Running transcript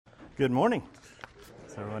Good morning.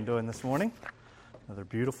 How's everyone doing this morning? Another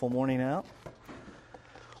beautiful morning out.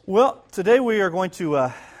 Well, today we are going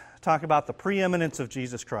to talk about the preeminence of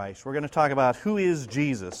Jesus Christ. We're going to talk about who is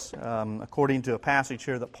Jesus, according to a passage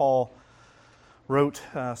here that Paul wrote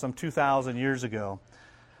some 2,000 years ago.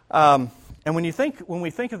 And when we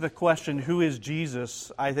think of the question, who is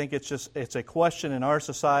Jesus, I think it's a question in our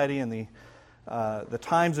society and the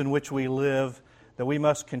times in which we live that we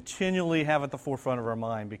must continually have at the forefront of our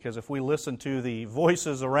mind, because if we listen to the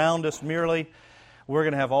voices around us merely, we're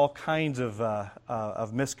going to have all kinds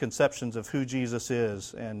of misconceptions of who Jesus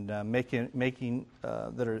is, and making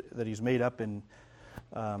that He's made up in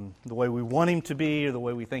the way we want Him to be or the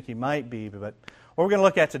way we think He might be. But what we're going to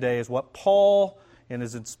look at today is what Paul, in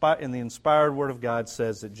the inspired Word of God,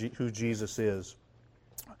 says that who Jesus is.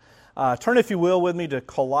 Turn, if you will, with me to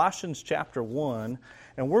Colossians chapter 1.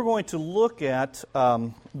 And we're going to look at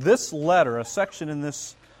this letter, a section in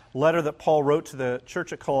this letter that Paul wrote to the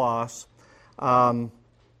church at Colossus. And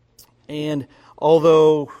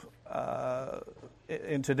although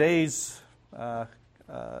in today's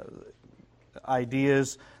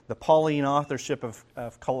ideas, the Pauline authorship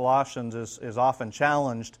of Colossians is often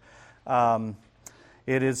challenged,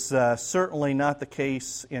 it is certainly not the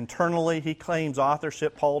case internally. He claims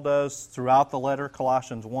authorship, Paul does, throughout the letter,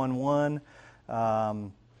 Colossians 1:1.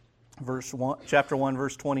 Chapter 1,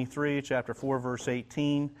 verse 23, chapter 4, verse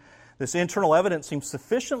 18. This internal evidence seems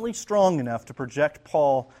sufficiently strong enough to project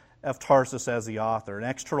Paul of Tarsus as the author. And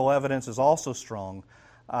external evidence is also strong.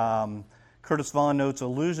 Curtis Vaughan notes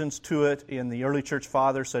allusions to it in the early church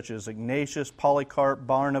fathers such as Ignatius, Polycarp,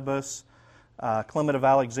 Barnabas, Clement of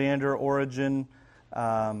Alexander, Origen.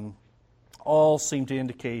 All seem to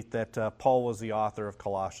indicate that Paul was the author of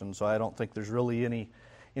Colossians. So I don't think there's really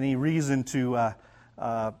any reason to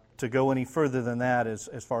go any further than that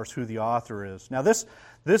as far as who the author is. Now, this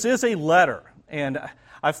is a letter, and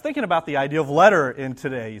I was thinking about the idea of letter in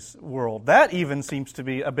today's world. That even seems to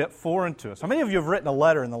be a bit foreign to us. How many of you have written a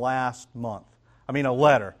letter in the last month? I mean, a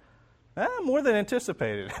letter. More than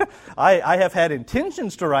anticipated. I have had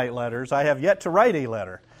intentions to write letters. I have yet to write a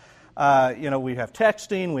letter. We have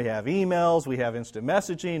texting, we have emails, we have instant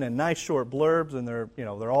messaging, and nice short blurbs, and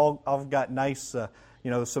they're all got nice,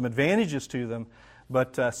 some advantages to them.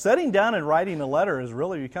 But sitting down and writing a letter is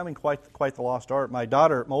really becoming quite the lost art. My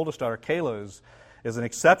oldest daughter, Kayla, is an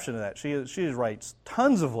exception to that. She writes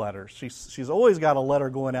tons of letters. She's always got a letter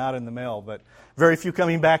going out in the mail, but very few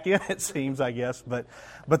coming back in, it seems, I guess. But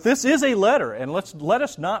this is a letter, and let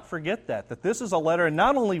us not forget that this is a letter, and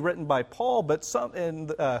not only written by Paul, but in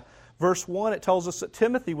verse 1, it tells us that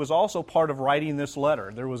Timothy was also part of writing this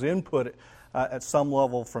letter. There was input at some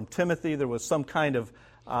level from Timothy. There was some kind of,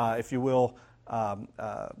 if you will,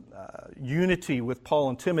 unity with Paul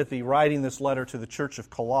and Timothy writing this letter to the church of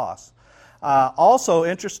Colossus. Also,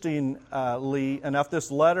 interestingly enough,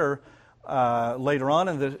 this letter later on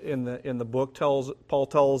in the book Paul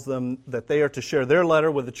tells them that they are to share their letter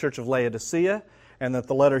with the church of Laodicea, and that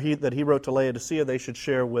the letter that he wrote to Laodicea they should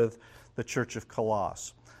share with the church of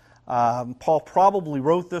Colossus. Paul probably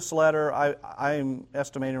wrote this letter. I'm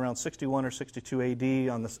estimating around 61 or 62 A.D.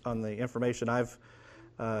 on the information I've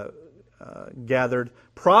gathered,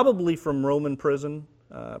 probably from Roman prison,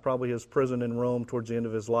 probably his prison in Rome towards the end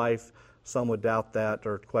of his life. Some would doubt that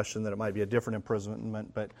or question that it might be a different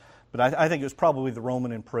imprisonment, but I think it was probably the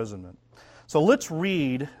Roman imprisonment. So let's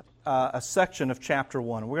read a section of chapter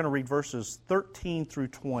 1. We're going to read verses 13 through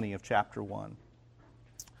 20 of chapter 1.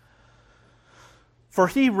 For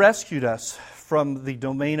He rescued us from the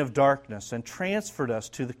domain of darkness and transferred us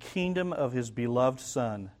to the kingdom of His beloved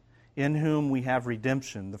Son, in whom we have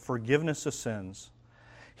redemption, the forgiveness of sins.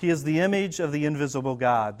 He is the image of the invisible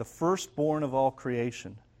God, the firstborn of all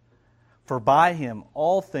creation. For by Him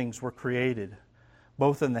all things were created,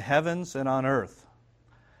 both in the heavens and on earth,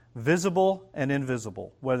 visible and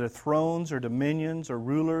invisible, whether thrones or dominions or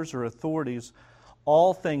rulers or authorities,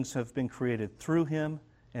 all things have been created through Him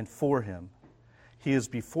and for Him. He is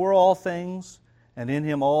before all things, and in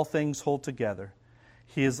Him all things hold together.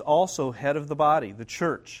 He is also head of the body, the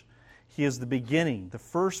church. He is the beginning, the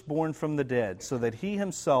firstborn from the dead, so that He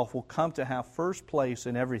Himself will come to have first place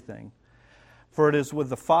in everything. For it is with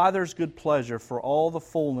the Father's good pleasure for all the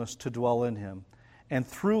fullness to dwell in Him, and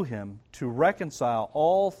through Him to reconcile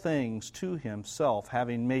all things to Himself,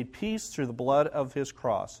 having made peace through the blood of His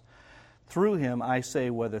cross. Through Him, I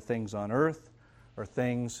say, whether things on earth or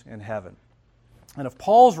things in heaven. And of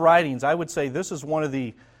Paul's writings, I would say this is one of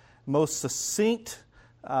the most succinct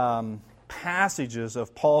passages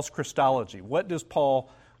of Paul's Christology.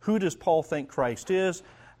 Who does Paul think Christ is?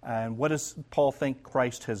 And what does Paul think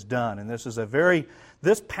Christ has done? And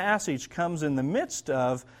this passage comes in the midst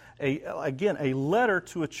of, a letter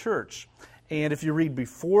to a church. And if you read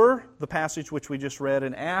before the passage which we just read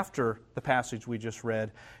and after the passage we just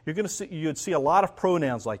read, you'd see a lot of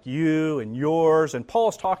pronouns like you and yours. And Paul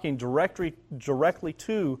is talking directly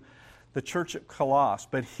to the church at Colossus.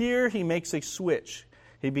 But here he makes a switch.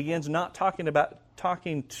 He begins not talking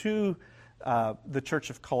to the church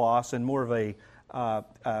of Colossus and more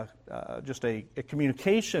of just a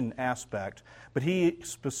communication aspect, but he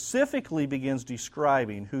specifically begins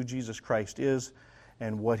describing who Jesus Christ is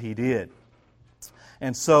and what He did.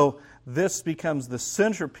 And so this becomes the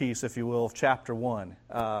centerpiece, if you will, of chapter 1.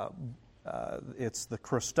 It's the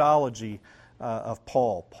Christology of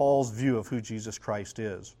Paul's view of who Jesus Christ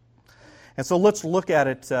is. And so let's look at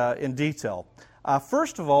it in detail.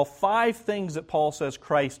 First of all, 5 things that Paul says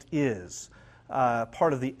Christ is,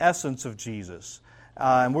 part of the essence of Jesus.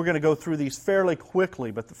 And we're going to go through these fairly quickly,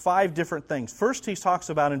 but the 5 different things. First, he talks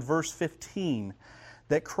about in verse 15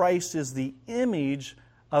 that Christ is the image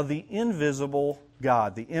of the invisible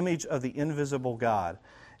God, the image of the invisible God.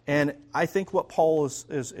 And I think what Paul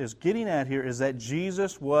is getting at here is that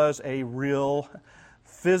Jesus was a real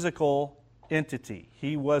physical entity.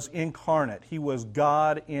 He was incarnate. He was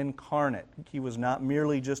God incarnate. He was not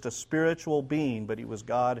merely just a spiritual being, but He was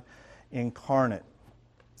God incarnate.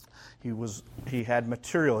 He had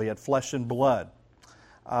material. He had flesh and blood.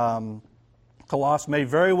 Colossus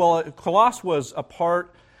was a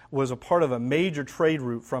part of a major trade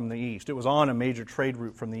route from the east. It was on a major trade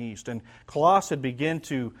route from the east, and Colossus had begun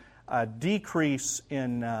to decrease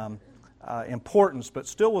in importance, but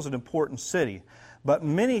still was an important city. But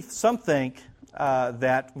some think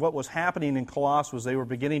that what was happening in Colossus was they were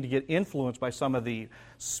beginning to get influenced by some of the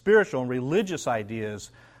spiritual and religious ideas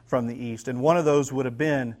from the east, and one of those would have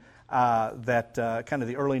been that kind of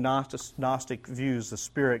the early Gnostic views, the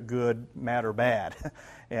spirit good, matter bad.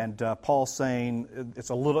 And Paul's saying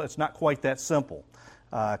it's not quite that simple,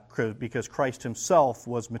 because Christ Himself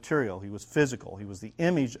was material. He was physical. He was the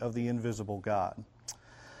image of the invisible God.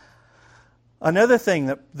 Another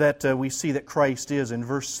thing that we see that Christ is in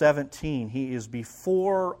verse 17, He is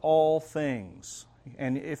before all things.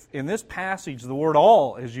 And if in this passage the word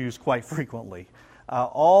all is used quite frequently.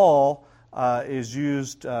 All is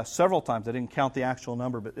used several times. I didn't count the actual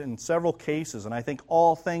number, but in several cases. And I think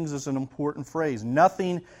all things is an important phrase.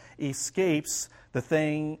 Nothing escapes the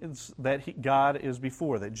things that God is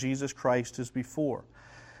before, that Jesus Christ is before.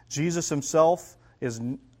 Jesus Himself is,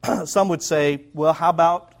 some would say, well, how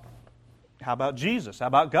about Jesus? How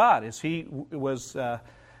about God?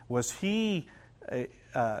 Was He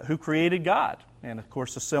who created God? And of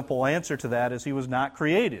course, the simple answer to that is He was not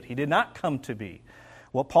created. He did not come to be.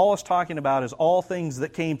 What Paul is talking about is all things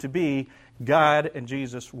that came to be. God and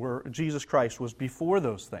Jesus Christ was before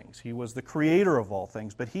those things. He was the creator of all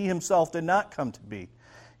things, but He Himself did not come to be.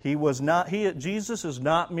 Jesus is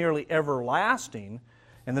not merely everlasting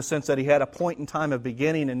in the sense that He had a point in time of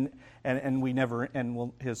beginning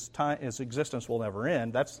His existence will never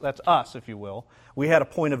end. That's us, if you will. We had a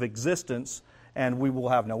point of existence and we will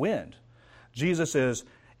have no end. Jesus is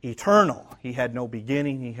eternal. He had no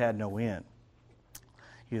beginning, He had no end.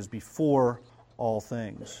 He is before all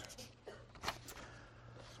things.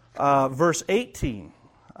 Verse 18,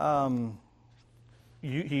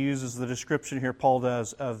 he uses the description here, Paul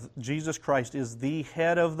does, of Jesus Christ is the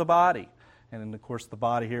head of the body. And of course, the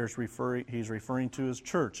body here he's referring to His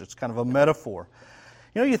church. It's kind of a metaphor.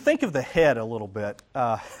 You think of the head a little bit.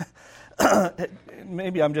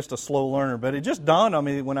 Maybe I'm just a slow learner, but it just dawned on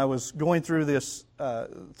me when I was going through this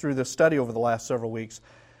study over the last several weeks.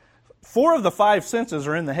 4 of the 5 senses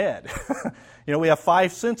are in the head. We have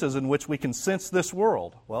 5 senses in which we can sense this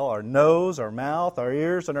world. Well, our nose, our mouth, our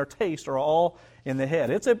ears, and our taste are all in the head.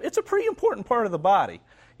 It's a pretty important part of the body.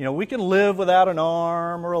 We can live without an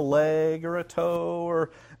arm or a leg or a toe or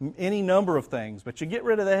any number of things, but you get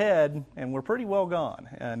rid of the head and we're pretty well gone.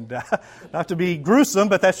 And not to be gruesome,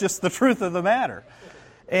 but that's just the truth of the matter.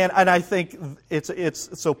 And I think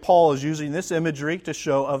so Paul is using this imagery to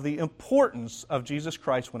show of the importance of Jesus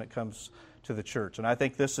Christ when it comes to the church. And I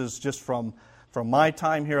think this is just from my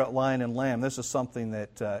time here at Lion and Lamb, this is something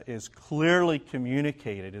that is clearly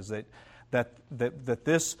communicated, is that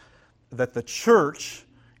the church,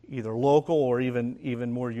 either local or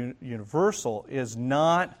even more universal, is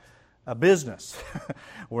not a business.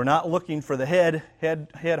 We're not looking for the head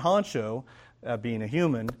honcho, being a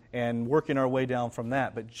human, and working our way down from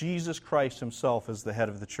that. But Jesus Christ Himself is the head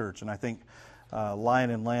of the church, and I think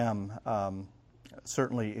Lion and Lamb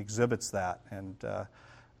certainly exhibits that. And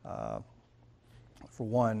For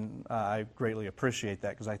one, I greatly appreciate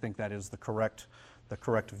that because I think that is the correct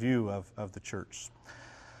view of the church.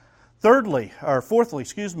 Fourthly,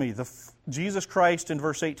 Jesus Christ in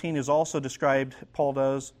verse 18 is also described,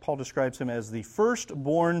 Paul describes him as the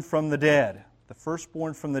firstborn from the dead. The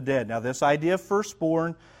firstborn from the dead. Now this idea of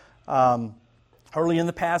firstborn, early in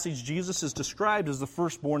the passage, Jesus is described as the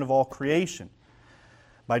firstborn of all creation.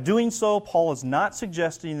 By doing so, Paul is not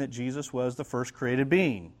suggesting that Jesus was the first created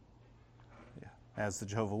being, as the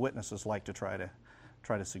Jehovah's Witnesses like to try to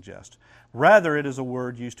suggest. Rather, it is a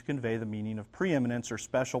word used to convey the meaning of preeminence or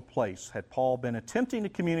special place. Had Paul been attempting to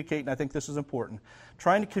communicate, and I think this is important,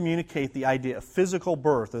 trying to communicate the idea of physical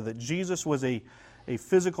birth, or that Jesus was a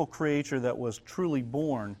physical creature that was truly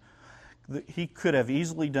born, he could have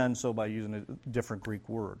easily done so by using a different Greek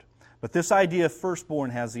word. But this idea of firstborn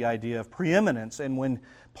has the idea of preeminence, and when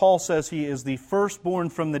Paul says he is the firstborn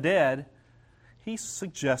from the dead, he's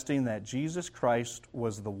suggesting that Jesus Christ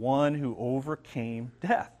was the one who overcame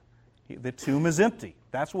death. The tomb is empty.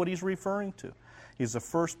 That's what he's referring to. He's the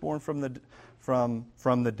firstborn from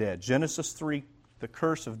the dead. Genesis 3, the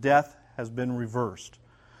curse of death has been reversed.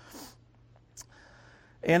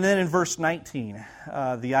 And then in verse 19,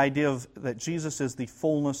 the idea that Jesus is the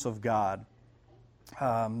fullness of God.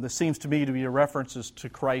 This seems to me to be a reference to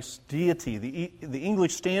Christ's deity. The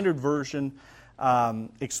English Standard Version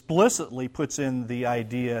explicitly puts in the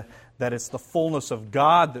idea that it's the fullness of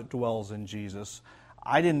God that dwells in Jesus.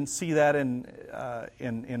 I didn't see that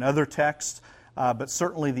in other texts, but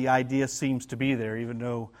certainly the idea seems to be there, even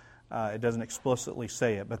though it doesn't explicitly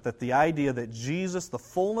say it. But that the idea that Jesus, the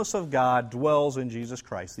fullness of God, dwells in Jesus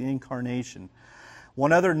Christ, the incarnation.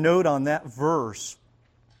 One other note on that verse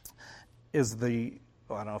is I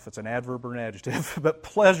don't know if it's an adverb or an adjective, but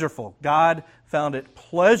pleasureful. God found it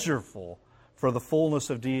pleasureful for the fullness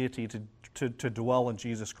of deity to dwell in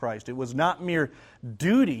Jesus Christ. It was not mere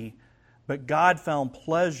duty, but God found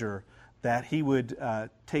pleasure that He would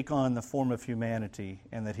take on the form of humanity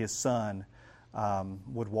and that His Son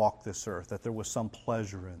would walk this earth, that there was some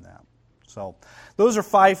pleasure in that. So those are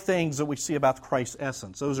 5 things that we see about Christ's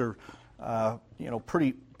essence. Those are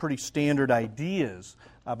pretty standard ideas,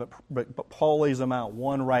 but Paul lays them out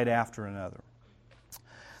one right after another.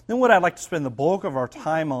 Then what I'd like to spend the bulk of our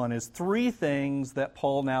time on is 3 things that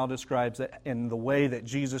Paul now describes in the way that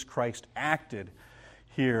Jesus Christ acted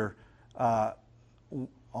here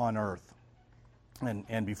on earth,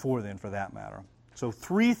 and before then for that matter. So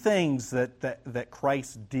 3 things that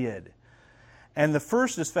Christ did. And the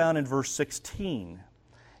first is found in verse 16.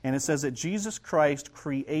 And it says that Jesus Christ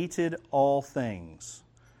created all things.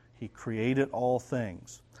 He created all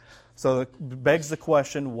things. So it begs the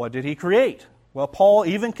question, what did He create? Well, Paul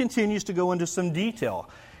even continues to go into some detail.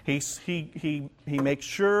 He makes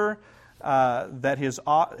sure that his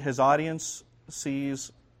audience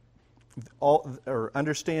sees or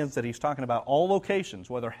understands that he's talking about all locations,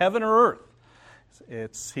 whether heaven or earth.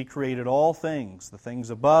 He created all things, the things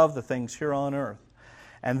above, the things here on earth.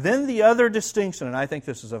 And then the other distinction, and I think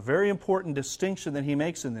this is a very important distinction that he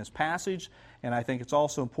makes in this passage, and I think it's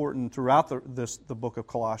also important throughout the book of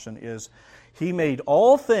Colossians, is He made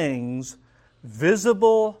all things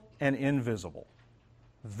visible and invisible.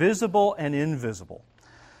 Visible and invisible.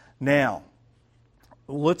 Now,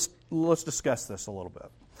 let's discuss this a little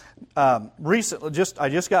bit. Recently, I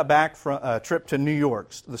just got back from a trip to New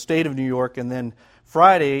York, the state of New York, and then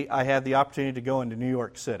Friday I had the opportunity to go into New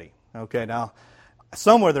York City. Okay, now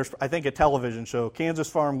somewhere there's, I think, a television show, Kansas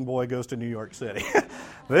Farm Boy Goes to New York City.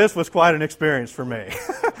 This was quite an experience for me.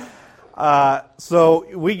 So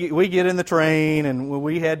we get in the train and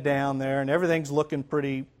we head down there, and everything's looking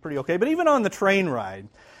pretty okay. But even on the train ride,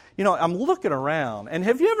 I'm looking around, and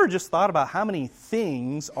have you ever just thought about how many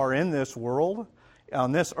things are in this world,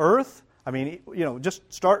 on this earth? I mean,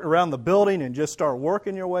 just start around the building and just start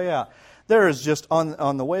working your way out. There is just,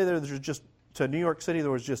 on the way there's just to New York City,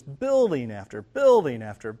 there was just building after building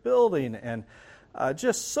after building, and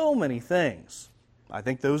just so many things. I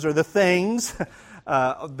think those are the things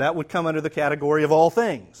that would come under the category of all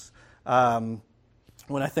things. When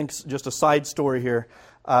I think, just a side story here,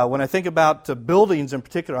 when I think about buildings in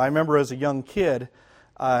particular, I remember as a young kid,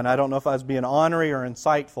 and I don't know if I was being honorary or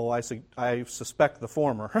insightful. I suspect the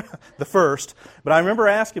former, the first. But I remember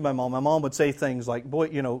asking my mom. My mom would say things like,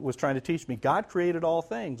 was trying to teach me, God created all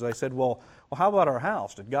things. I said, well, how about our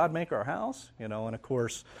house? Did God make our house? And of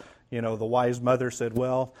course, the wise mother said,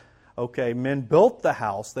 well, okay, men built the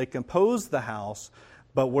house, they composed the house,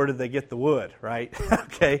 but where did they get the wood, right?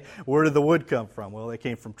 Okay, where did the wood come from? Well, they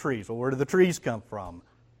came from trees. Well, where did the trees come from?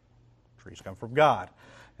 Trees come from God.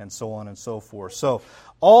 And so on and so forth. So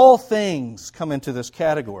all things come into this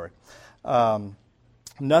category.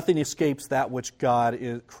 Nothing escapes that which God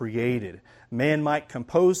is created. Man might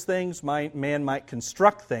compose things, man might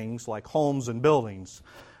construct things like homes and buildings,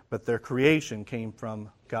 but their creation came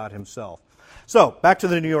from God Himself. So, back to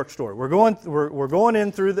the New York story. We're going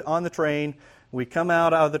in on the train. We come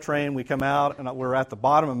out of the train. We come out, and we're at the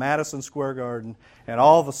bottom of Madison Square Garden. And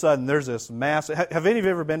all of a sudden, there's this massive. Have any of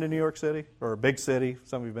you ever been to New York City or a big city?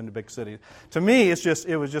 Some of you have been to big cities. To me,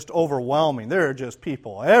 it was just overwhelming. There are just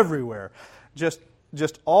people everywhere, just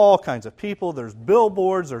all kinds of people. There's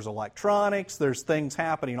billboards. There's electronics. There's things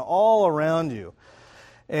happening all around you,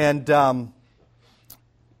 and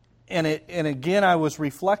again, I was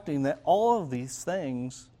reflecting that all of these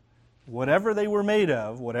things, whatever they were made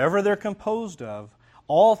of, whatever they're composed of,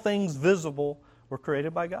 all things visible were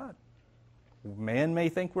created by God. Man may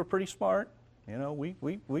think we're pretty smart. You know,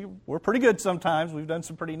 we're pretty good sometimes. We've done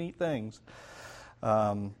some pretty neat things.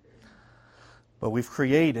 But we've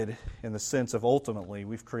created, in the sense of ultimately,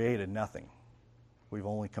 we've created nothing. We've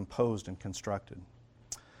only composed and constructed.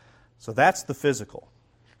 So that's the physical.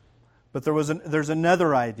 But there's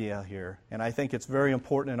another idea here, and I think it's very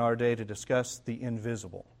important in our day to discuss the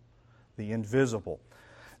invisible. The invisible.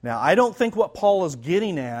 Now, I don't think what Paul is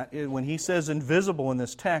getting at when he says invisible in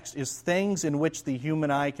this text is things in which the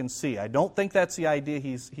human eye can see. I don't think that's the idea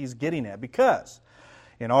he's getting at, because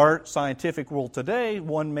in our scientific world today,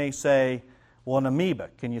 one may say, well, an amoeba.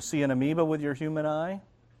 Can you see an amoeba with your human eye?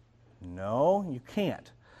 No, you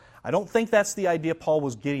can't. I don't think that's the idea Paul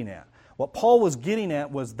was getting at. What Paul was getting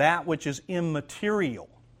at was that which is immaterial.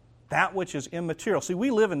 That which is immaterial. See,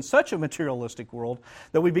 we live in such a materialistic world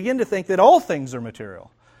that we begin to think that all things are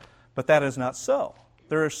material. But that is not so.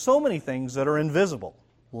 There are so many things that are invisible.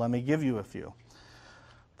 Let me give you a few.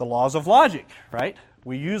 The laws of logic, right?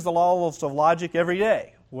 We use the laws of logic every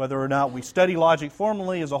day. Whether or not we study logic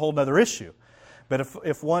formally is a whole other issue. But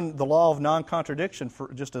if the law of non-contradiction,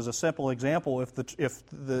 for just as a simple example, if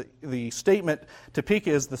the statement Topeka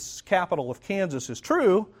is the capital of Kansas is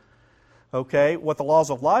true, okay, what the laws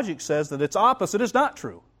of logic says that its opposite is not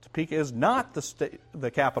true. Topeka is not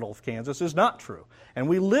the capital of Kansas is not true, and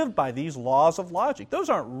we live by these laws of logic. Those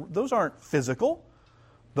aren't physical;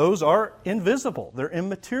 those are invisible. They're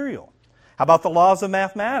immaterial. How about the laws of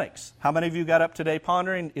mathematics? How many of you got up today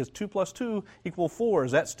pondering, is 2 plus 2 equal 4?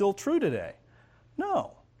 Is that still true today?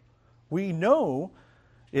 No. We know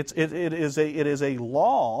it is a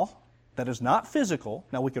law that is not physical.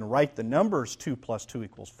 Now, we can write the numbers 2 plus 2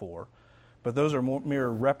 equals 4, but those are mere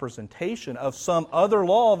representation of some other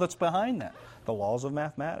law that's behind that, the laws of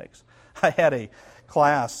mathematics. I had a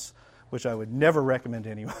class, which I would never recommend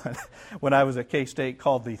to anyone, when I was at K-State,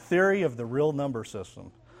 called The Theory of the Real Number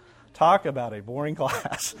System. Talk about a boring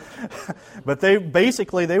class. But they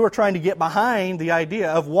were trying to get behind the idea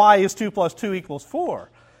of why is 2 plus 2 equals 4.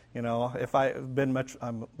 You know, if I've been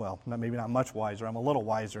maybe not much wiser, I'm a little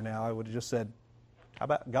wiser now, I would have just said, how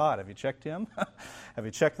about God? Have you checked Him? Have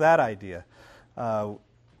you checked that idea?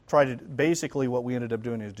 Basically what we ended up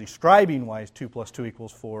doing is describing why 2 plus 2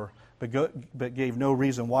 equals 4, but gave no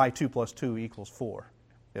reason why 2 plus 2 equals 4.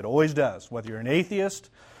 It always does, whether you're an atheist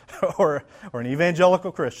or an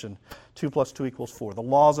evangelical Christian. 2 plus 2 equals 4. The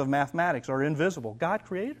laws of mathematics are invisible. God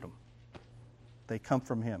created them. They come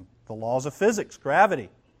from Him. The laws of physics, gravity,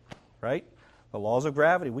 right? The laws of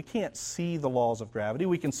gravity. We can't see the laws of gravity.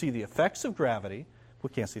 We can see the effects of gravity. We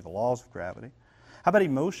can't see the laws of gravity. How about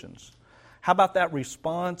emotions? How about that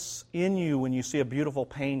response in you when you see a beautiful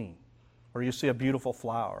painting or you see a beautiful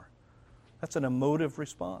flower? That's an emotive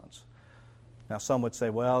response. Now, some would say,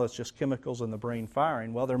 well, it's just chemicals in the brain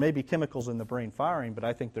firing. Well, there may be chemicals in the brain firing, but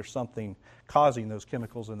I think there's something causing those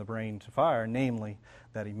chemicals in the brain to fire, namely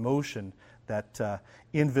that emotion, that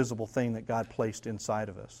invisible thing that God placed inside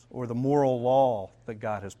of us, or the moral law that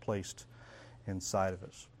God has placed inside of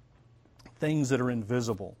us. Things that are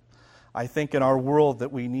invisible. I think in our world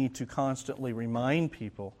that we need to constantly remind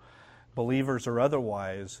people, believers or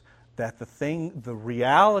otherwise, that the things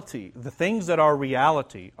that are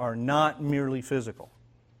reality are not merely physical.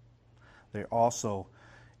 They're also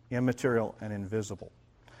immaterial and invisible.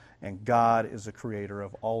 And God is the creator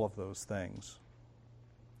of all of those things.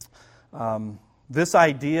 This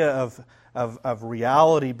idea of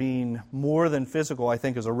reality being more than physical, I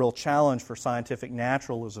think, is a real challenge for scientific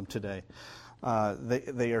naturalism today.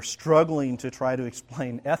 They are struggling to try to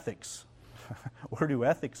explain ethics. Where do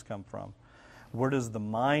ethics come from? Where does the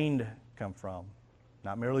mind come from?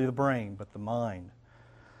 Not merely the brain, but the mind.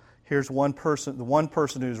 Here's the one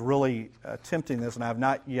person who's really attempting this, and I have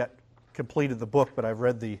not yet completed the book, but I've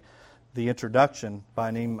read the introduction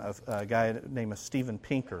by a guy named Steven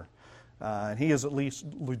Pinker. And he is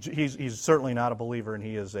he's certainly not a believer, and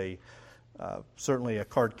he is a certainly a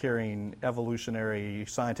card-carrying evolutionary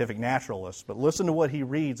scientific naturalist, but listen to what he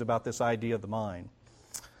reads about this idea of the mind.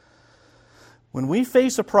 When we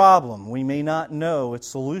face a problem, we may not know its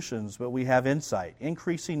solutions, but we have insight,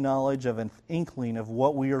 increasing knowledge of an inkling of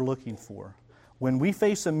what we are looking for. When we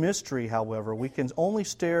face a mystery, however, we can only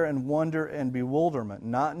stare in wonder and bewilderment,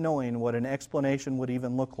 not knowing what an explanation would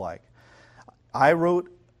even look like. I wrote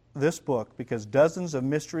this book because dozens of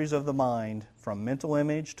mysteries of the mind, from mental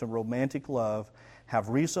image to romantic love, have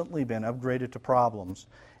recently been upgraded to problems.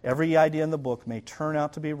 Every idea in the book may turn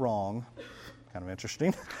out to be wrong. Kind of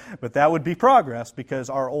interesting. But that would be progress because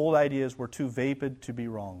our old ideas were too vapid to be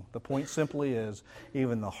wrong. The point simply is,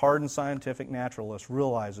 even the hardened scientific naturalist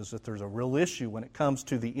realizes that there's a real issue when it comes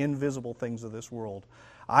to the invisible things of this world.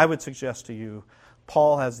 I would suggest to you,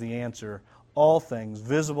 Paul has the answer. All things,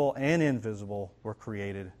 visible and invisible, were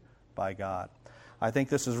created by God. I think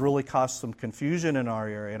this has really caused some confusion in our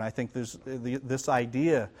area, and I think this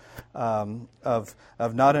idea of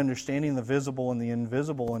not understanding the visible and the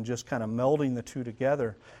invisible and just kind of melding the two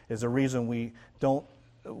together is a reason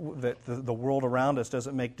that the world around us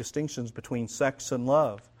doesn't make distinctions between sex and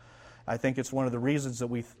love. I think it's one of the reasons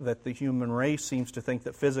that the human race seems to think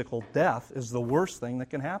that physical death is the worst thing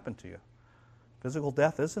that can happen to you. Physical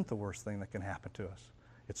death isn't the worst thing that can happen to us.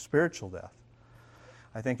 It's spiritual death.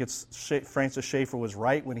 I think Francis Schaeffer was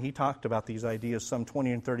right when he talked about these ideas some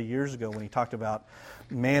 20 and 30 years ago, when he talked about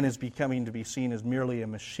man is becoming to be seen as merely a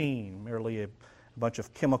machine, merely a bunch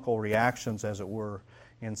of chemical reactions, as it were,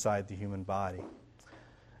 inside the human body.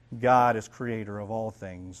 God is creator of all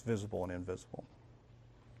things, visible and invisible.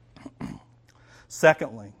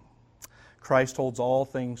 Secondly, Christ holds all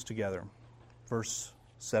things together. Verse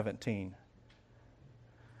 17.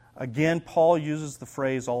 Again, Paul uses the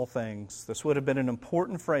phrase all things. This would have been an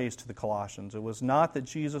important phrase to the Colossians. It was not that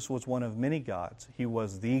Jesus was one of many gods. He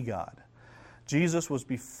was the God. Jesus was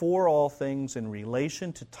before all things in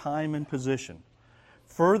relation to time and position.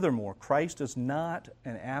 Furthermore, Christ is not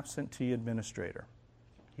an absentee administrator.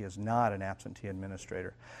 He is not an absentee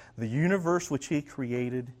administrator. The universe which He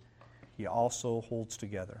created, He also holds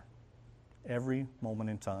together every moment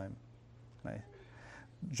in time.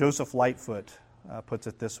 Joseph Lightfoot puts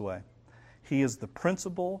it this way. He is the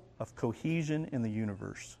principle of cohesion in the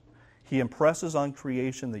universe. He impresses on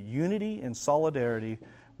creation the unity and solidarity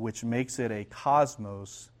which makes it a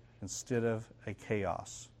cosmos instead of a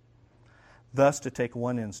chaos. Thus, to take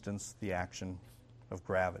one instance, the action of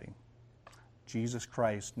gravity. Jesus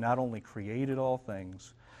Christ not only created all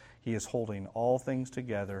things, He is holding all things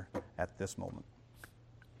together at this moment.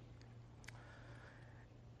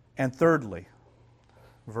 And thirdly,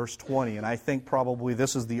 verse 20, and I think probably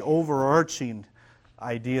this is the overarching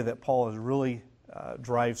idea that Paul is really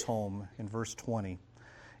drives home in verse 20,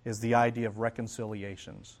 is the idea of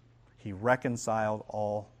reconciliations. He reconciled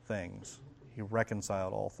all things. He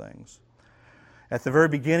reconciled all things. At the very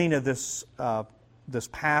beginning of this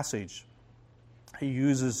passage,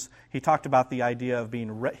 he talked about the idea of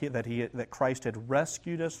that Christ had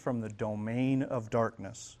rescued us from the domain of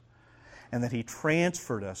darkness, and that He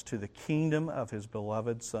transferred us to the kingdom of His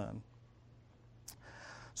beloved Son.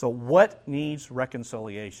 So what needs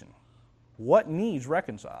reconciliation? What needs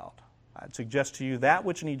reconciled? I'd suggest to you that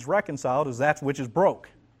which needs reconciled is that which is broke.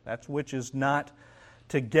 That which is not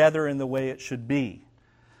together in the way it should be.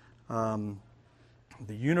 The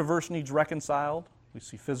universe needs reconciled. We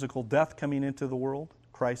see physical death coming into the world.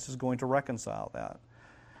 Christ is going to reconcile that.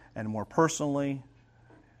 And more personally,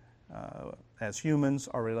 as humans,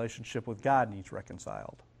 our relationship with God needs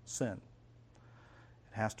reconciled. Sin.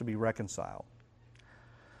 It has to be reconciled.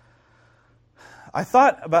 I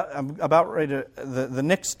thought I'm about ready to, the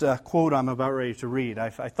next quote I'm about ready to read, I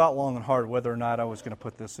thought long and hard whether or not I was going to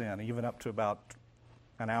put this in, even up to about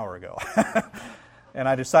an hour ago. And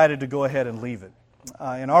I decided to go ahead and leave it.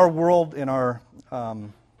 In our world,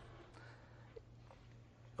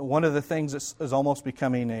 one of the things that is almost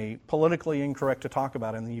becoming a politically incorrect to talk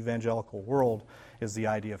about in the evangelical world is the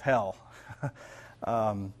idea of hell.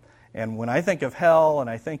 And when I think of hell and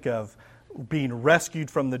I think of being rescued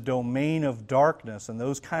from the domain of darkness and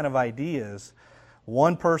those kind of ideas,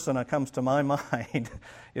 one person that comes to my mind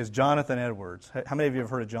is Jonathan Edwards. How many of you have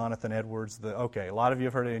heard of Jonathan Edwards? Okay, a lot of you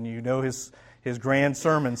have heard it, and you know his grand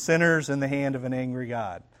sermon, Sinners in the Hand of an Angry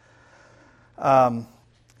God.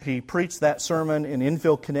 He preached that sermon in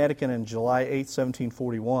Enfield, Connecticut on July 8,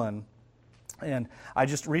 1741. And I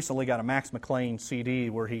just recently got a Max McLean CD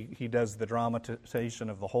where he does the dramatization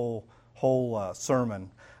of the whole sermon.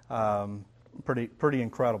 Pretty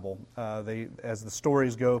incredible. As the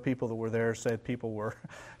stories go, people that were there said people were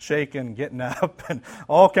shaking, getting up, and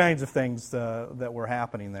all kinds of things that were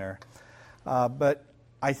happening there. But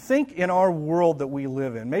I think in our world that we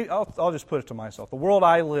live in, maybe I'll just put it to myself, the world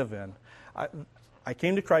I live in, I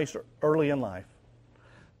came to Christ early in life.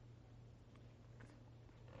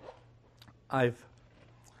 I've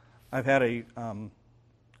had a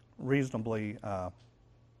reasonably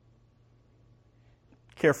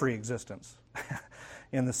carefree existence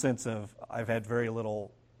in the sense of I've had very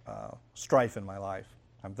little strife in my life.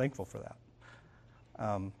 I'm thankful for that.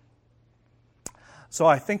 So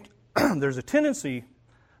I think there's a tendency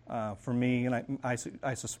for me, and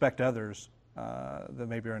I suspect others that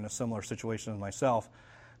maybe are in a similar situation as myself,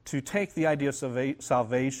 to take the idea of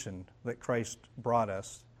salvation that Christ brought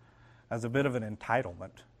us as a bit of an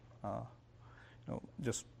entitlement.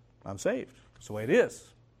 Just, I'm saved. That's the way it is.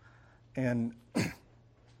 And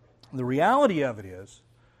the reality of it is,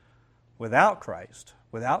 without Christ,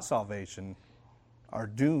 without salvation, our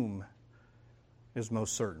doom is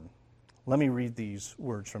most certain. Let me read these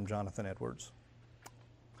words from Jonathan Edwards.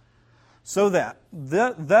 So that,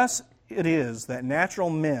 thus it is that natural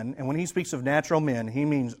men, and when he speaks of natural men, he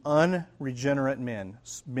means unregenerate men,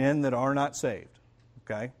 men that are not saved.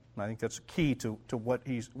 Okay? And I think that's key to what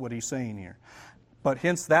he's saying here. But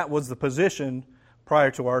hence that was the position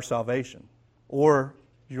prior to our salvation, or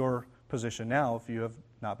your position now if you have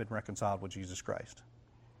not been reconciled with Jesus Christ.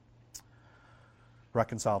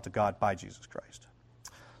 Reconciled to God by Jesus Christ.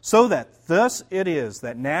 So that thus it is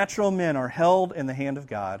that natural men are held in the hand of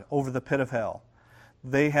God over the pit of hell.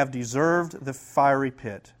 They have deserved the fiery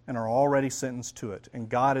pit and are already sentenced to it, and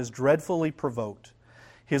God is dreadfully provoked.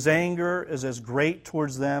 His anger is as great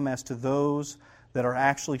towards them as to those that are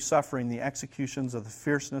actually suffering the executions of the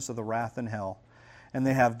fierceness of the wrath in hell, and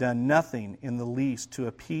they have done nothing in the least to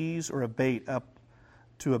appease or abate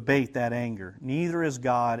that anger. Neither is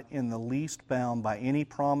God in the least bound by any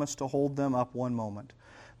promise to hold them up one moment.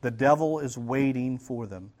 The devil is waiting for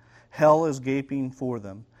them. Hell is gaping for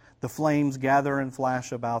them. The flames gather and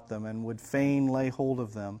flash about them and would fain lay hold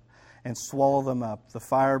of them and swallow them up. The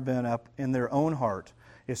fire bent up in their own heart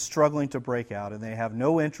is struggling to break out, and they have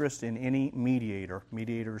no interest in any mediator.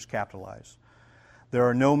 Mediators capitalized. There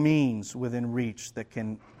are no means within reach that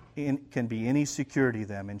can be any security to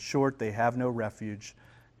them. In short, they have no refuge,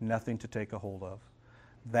 nothing to take a hold of.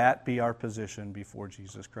 That be our position before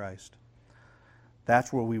Jesus Christ.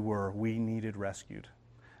 That's where we were. We needed rescued.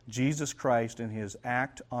 Jesus Christ, in His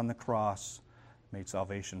act on the cross, made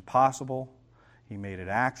salvation possible. He made it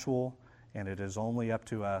actual, and it is only up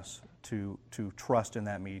to us to trust in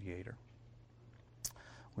that mediator.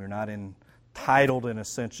 We're not entitled, in a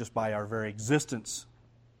sense, just by our very existence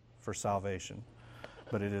for salvation,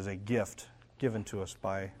 but it is a gift given to us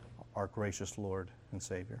by our gracious Lord and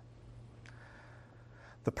Savior.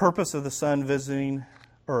 The purpose of the Son visiting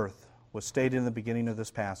earth was stated in the beginning of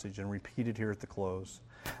this passage and repeated here at the close.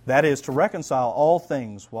 That is, to reconcile all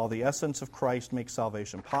things. While the essence of Christ makes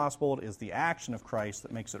salvation possible, it is the action of Christ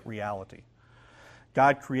that makes it reality.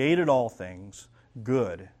 God created all things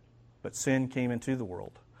good, but sin came into the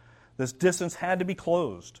world. This distance had to be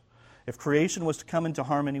closed if creation was to come into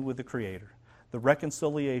harmony with the Creator. The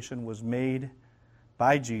reconciliation was made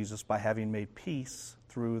by Jesus by having made peace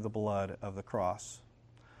through the blood of the cross.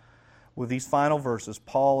 With these final verses,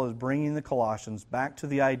 Paul is bringing the Colossians back to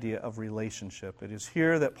the idea of relationship. It is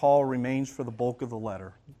here that Paul remains for the bulk of the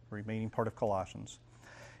letter, the remaining part of Colossians.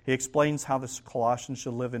 He explains how the Colossians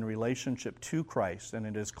should live in relationship to Christ, and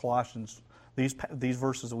it is Colossians, these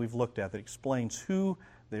verses that we've looked at, that explains who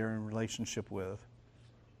they are in relationship with.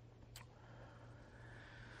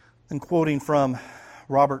 And quoting from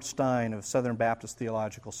Robert Stein of Southern Baptist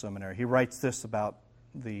Theological Seminary, he writes this about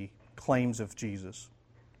the claims of Jesus.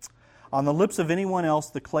 On the lips of anyone else,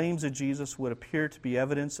 the claims of Jesus would appear to be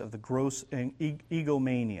evidence of the gross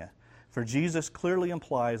egomania, for Jesus clearly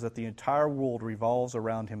implies that the entire world revolves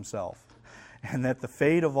around Himself, and that the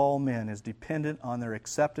fate of all men is dependent on their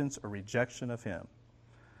acceptance or rejection of Him.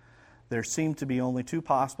 There seem to be only two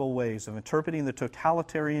possible ways of interpreting the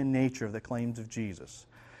totalitarian nature of the claims of Jesus.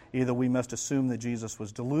 Either we must assume that Jesus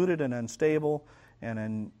was deluded and unstable, and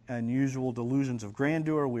in unusual delusions of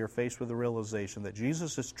grandeur, we are faced with the realization that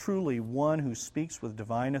Jesus is truly one who speaks with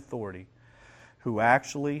divine authority, who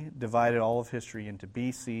actually divided all of history into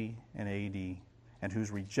BC and AD, and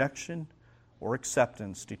whose rejection or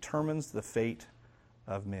acceptance determines the fate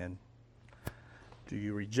of men. Do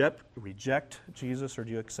you reject Jesus, or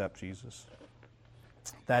do you accept Jesus?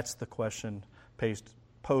 That's the question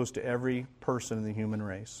posed to every person in the human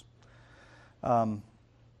race.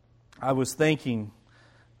 I was thinking,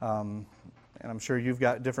 and I'm sure you've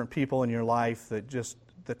got different people in your life that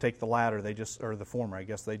take the latter, or the former, I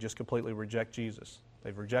guess. They just completely reject Jesus.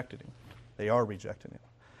 They've rejected Him. They are rejecting Him.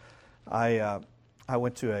 I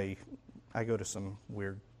go to some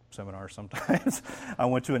weird seminars sometimes. I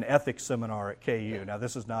went to an ethics seminar at KU. Now,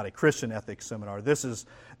 this is not a Christian ethics seminar. This is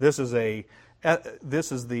the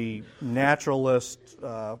naturalist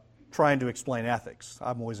trying to explain ethics.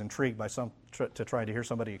 I'm always intrigued by trying to hear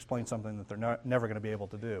somebody explain something that they're never going to be able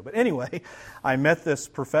to do. But anyway, I met this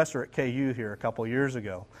professor at KU here a couple years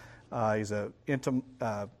ago. He's a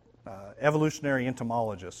evolutionary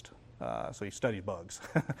entomologist, so he studied bugs.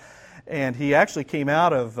 And he actually came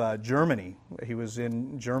out of Germany. He was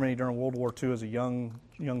in Germany during World War II as a young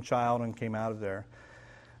child and came out of there.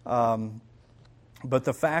 But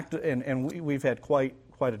the fact, and we've had quite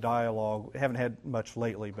a dialogue. We haven't had much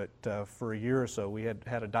lately, but for a year or so we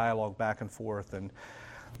had a dialogue back and forth. And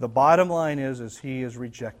the bottom line is he is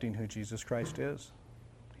rejecting who Jesus Christ is.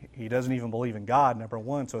 He doesn't even believe in God, number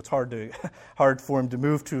one, so it's hard for him to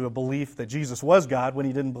move to a belief that Jesus was God when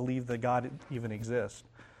he didn't believe that God even exists.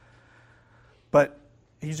 But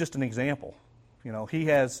he's just an example. He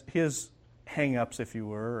has his hang-ups, if you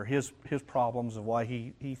were, or his problems of why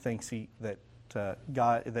he thinks that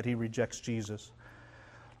he rejects Jesus.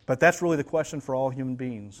 But that's really the question for all human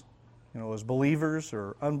beings. As believers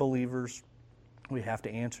or unbelievers, we have to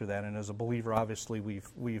answer that. And as a believer, obviously,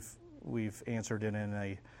 we've answered it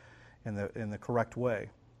in the correct way.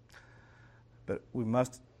 But we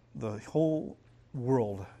must. The whole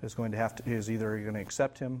world is either going to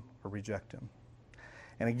accept him or reject him.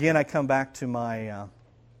 And again, I come back to my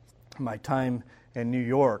time in New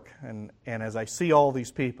York, and as I see all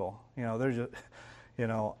these people, they're just,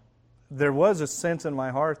 there was a sense in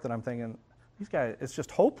my heart that I'm thinking, these guys, it's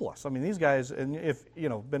just hopeless. I mean, these guys, and if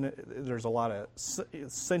there's a lot of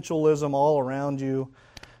sensualism all around you,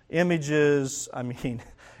 images. I mean,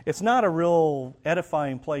 it's not a real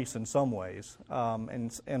edifying place in some ways,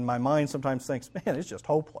 and my mind sometimes thinks, man, it's just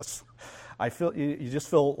hopeless. You just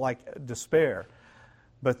feel like despair.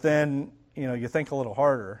 But then, you think a little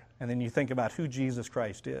harder, and then you think about who Jesus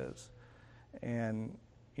Christ is. And,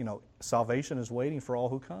 salvation is waiting for all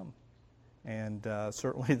who come. And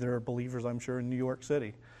certainly there are believers, I'm sure, in New York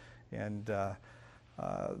City. And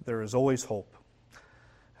there is always hope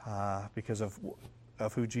because of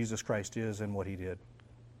who Jesus Christ is and what he did.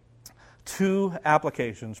 Two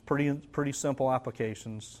applications, pretty simple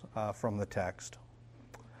applications from the text.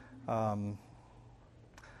 Nothing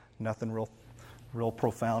real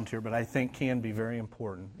profound here, but I think can be very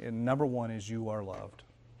important. And number one is you are loved.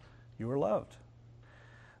 You are loved.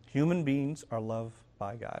 Human beings are loved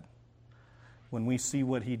by God. When we see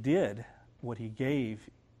what he did, what he gave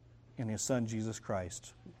in his Son, Jesus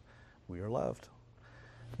Christ, we are loved.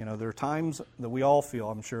 There are times that we all feel,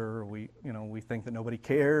 I'm sure, we think that nobody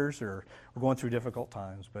cares or we're going through difficult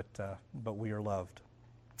times, but we are loved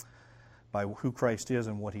by who Christ is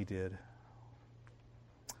and what he did.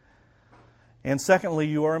 And secondly,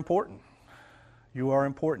 you are important. You are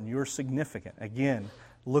important. You are significant. Again,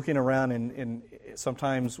 looking around and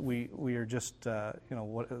sometimes we are just,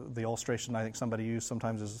 what the illustration I think somebody used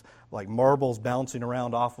sometimes is like marbles bouncing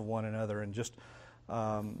around off of one another, and just,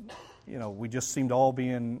 we just seem to all be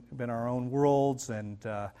in our own worlds, and,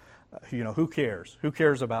 who cares? Who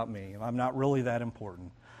cares about me? I'm not really that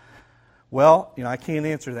important. Well, I can't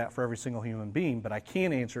answer that for every single human being, but I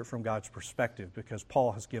can answer it from God's perspective because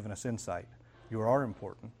Paul has given us insight. You are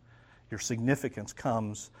important. Your significance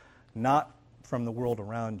comes not from the world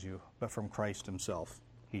around you, but from Christ himself.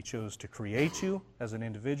 He chose to create you as an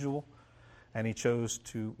individual, and he chose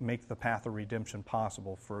to make the path of redemption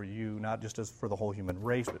possible for you, not just as for the whole human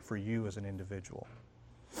race, but for you as an individual.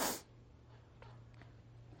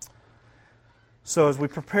 So as we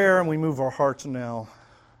prepare and we move our hearts now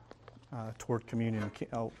toward communion,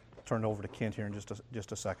 I'll turn it over to Kent here in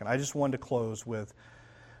just a second. I just wanted to close with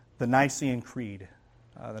the Nicene Creed.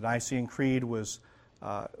 The Nicene Creed was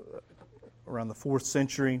around the 4th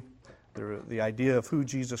century. The idea of who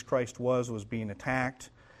Jesus Christ was being attacked.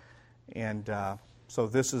 And so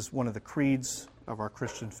this is one of the creeds of our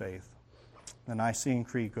Christian faith. The Nicene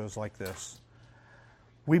Creed goes like this.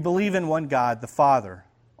 We believe in one God, the Father,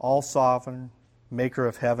 all-sovereign, maker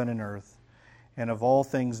of heaven and earth, and of all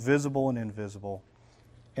things visible and invisible,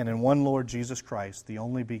 and in one Lord Jesus Christ, the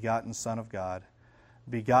only begotten Son of God,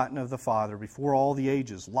 begotten of the Father before all the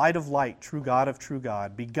ages, light of light, true God of true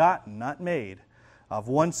God, begotten, not made, of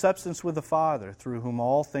one substance with the Father, through whom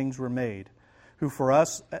all things were made, who for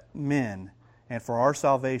us men and for our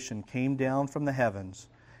salvation came down from the heavens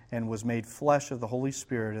and was made flesh of the Holy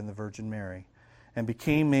Spirit and the Virgin Mary, and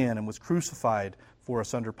became man and was crucified for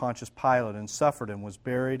us under Pontius Pilate, and suffered and was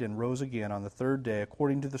buried and rose again on the 3rd day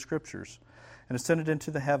according to the Scriptures, and ascended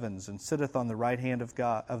into the heavens and sitteth on the right hand of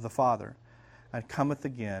God, of the Father, and cometh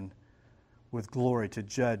again with glory to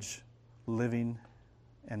judge living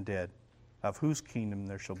and dead, of whose kingdom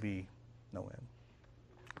there shall be no end.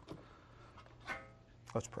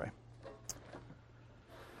 Let's pray.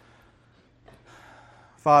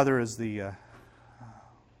 Father, as the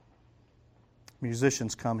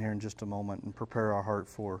musicians come here in just a moment and prepare our heart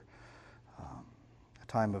for a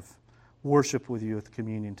time of worship with you at the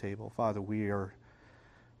communion table, Father, we are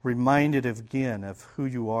reminded again of who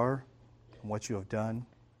you are and what you have done.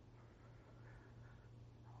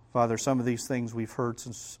 Father, some of these things we've heard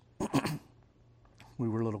since we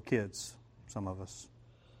were little kids, some of us.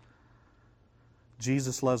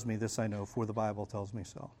 Jesus loves me, this I know, for the Bible tells me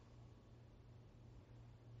so.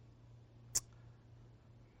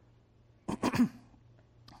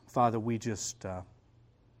 Father, we just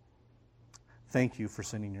thank you for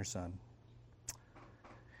sending your Son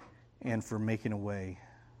and for making a way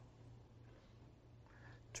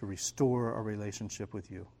to restore our relationship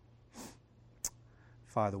with you.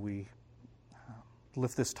 Father, we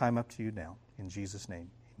lift this time up to you now. In Jesus'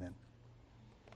 name, amen.